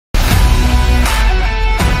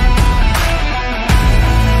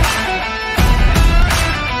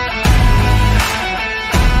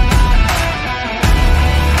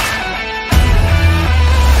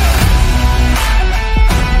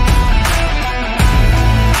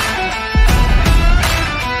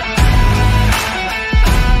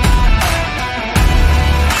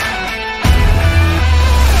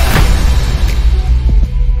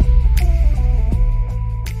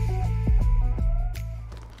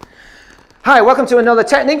Hi, welcome to another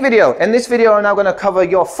technique video. In this video, I'm now going to cover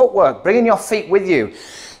your footwork, bringing your feet with you.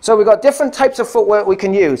 So we've got different types of footwork we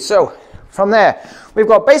can use. So from there, we've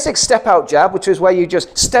got basic step out jab, which is where you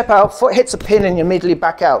just step out, foot hits a pin and you immediately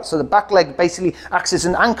back out. So the back leg basically acts as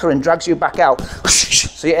an anchor and drags you back out.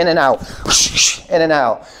 So you're in and out, in and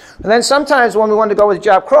out. And then sometimes when we want to go with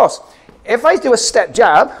jab cross, if I do a step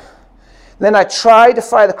jab, then I try to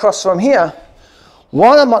fire the cross from here.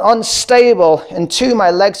 One, I'm unstable, and two,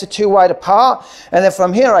 my legs are too wide apart, and then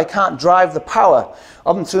from here I can't drive the power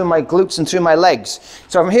up and through my glutes and through my legs.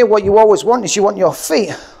 So from here, what you always want is you want your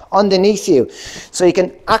feet underneath you, so you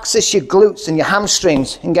can access your glutes and your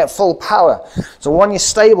hamstrings and get full power. So one, you're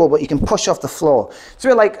stable, but you can push off the floor. It's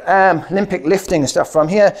really like Olympic lifting and stuff. From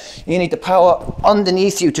here, you need the power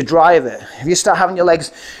underneath you to drive it. If you start having your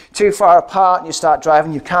legs too far apart and you start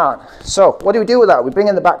driving, you can't. So what do we do with that? We bring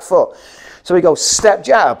in the back foot. So we go step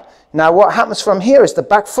jab. Now what happens from here is the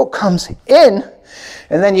back foot comes in,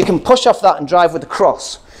 and then you can push off that and drive with the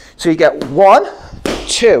cross. So you get 1,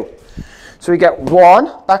 2. So we get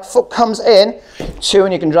 1, back foot comes in, 2,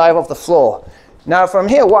 and you can drive off the floor. Now from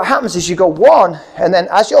here, what happens is you go 1, and then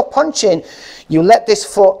as you're punching, you let this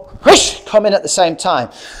foot whoosh, come in at the same time.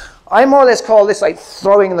 I more or less call this like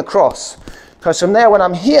throwing the cross. Because from there, when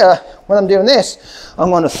I'm here, when I'm doing this, I'm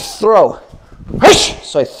going to throw. Whoosh,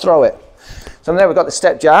 so I throw it. So from there, we've got the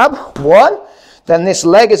step jab, 1, then this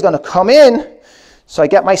leg is going to come in, so I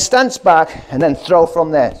get my stance back, and then throw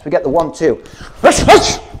from there. So we get the 1, 2,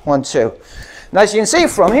 1, 2. Now as you can see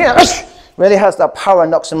from here, really has that power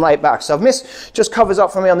and knocks them right back. So if this just covers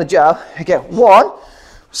up for me on the jab, I get 1,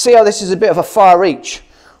 see how this is a bit of a far reach.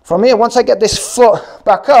 From here, once I get this foot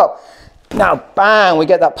back up, now bang, we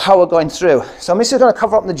get that power going through. So this is going to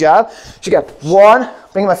cover up the jab, so you get 1,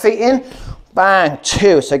 bring my feet in, bang,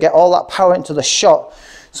 2, so get all that power into the shot.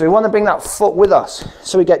 So we want to bring that foot with us.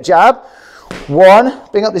 So we get jab, 1,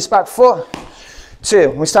 bring up this back foot, 2.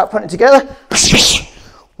 We start putting it together,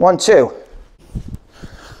 1, 2.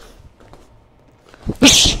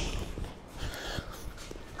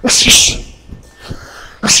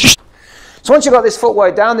 So once you've got this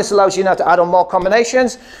footwork down, this allows you now to add on more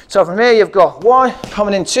combinations. So from here you've got 1,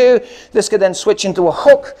 coming in 2, this could then switch into a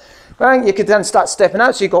hook. Right, you could then start stepping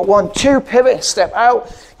out. So you've got 1, 2, pivot, step out,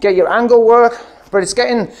 get your angle work, but it's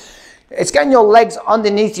getting your legs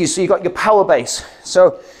underneath you, so you've got your power base.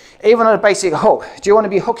 So even on a basic hook, do you want to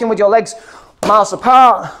be hooking with your legs miles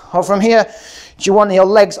apart, or from here, do you want your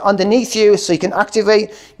legs underneath you so you can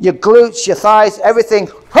activate your glutes, your thighs, everything,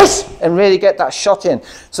 and really get that shot in?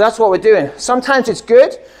 So that's what we're doing. Sometimes it's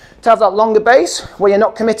good to have that longer base where you're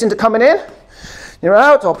not committing to coming in. You're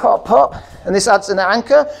out, or pop, pop, and this adds an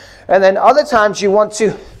anchor. And then other times you want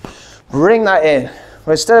to bring that in.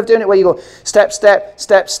 But instead of doing it where you go step, step,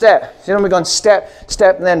 step, step, you know, we're going step,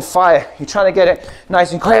 step, and then fire. You're trying to get it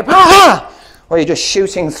nice and clear, or you're just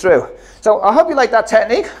shooting through. So I hope you like that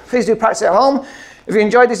technique. Please do practice at home. If you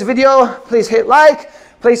enjoyed this video, please hit like,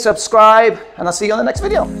 please subscribe, and I'll see you on the next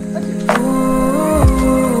video. Thank you.